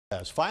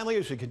Yes, finally,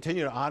 as we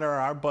continue to honor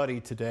our buddy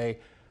today,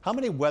 how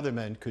many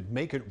weathermen could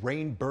make it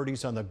rain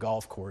birdies on the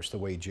golf course the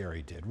way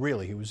Jerry did?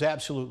 Really, he was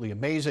absolutely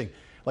amazing.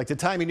 Like the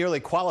time he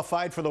nearly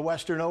qualified for the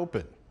Western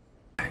Open.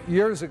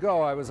 Years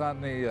ago, I was on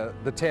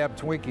the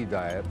Taft Twinkie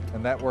diet,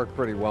 and that worked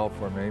pretty well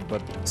for me.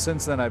 But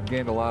since then, I've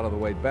gained a lot of the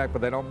weight back.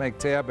 But they don't make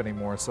Tab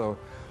anymore, so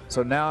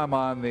now I'm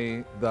on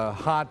the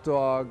hot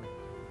dog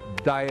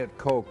Diet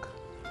Coke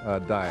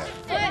diet.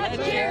 Let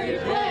Jerry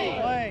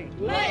play!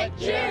 Let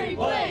Jerry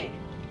play!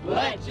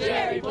 Let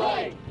Jerry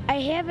play! I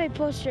have a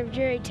poster of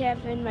Jerry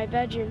Taft in my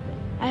bedroom.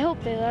 I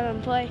hope they let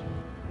him play.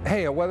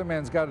 Hey, a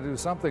weatherman's got to do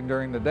something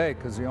during the day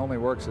because he only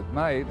works at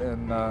night,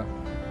 and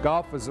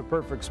golf is a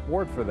perfect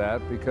sport for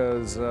that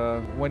because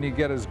when you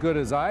get as good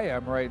as I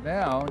am right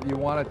now, you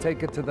want to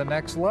take it to the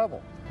next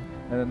level.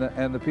 And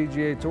the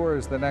PGA Tour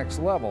is the next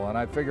level, and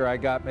I figure I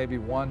got maybe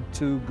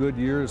 1-2 good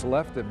years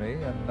left in me,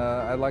 and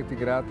I'd like to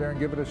get out there and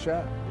give it a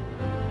shot.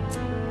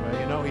 Well,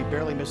 you know, he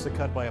barely missed the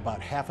cut by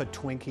about half a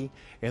Twinkie,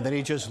 and then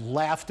he just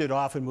laughed it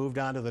off and moved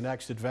on to the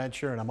next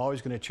adventure, and I'm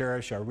always going to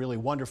cherish our really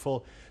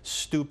wonderful,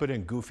 stupid,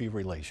 and goofy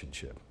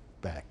relationship.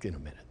 Back in a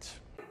minute.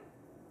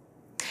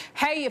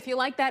 Hey, if you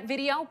like that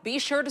video, be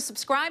sure to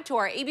subscribe to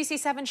our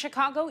ABC7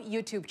 Chicago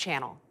YouTube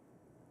channel.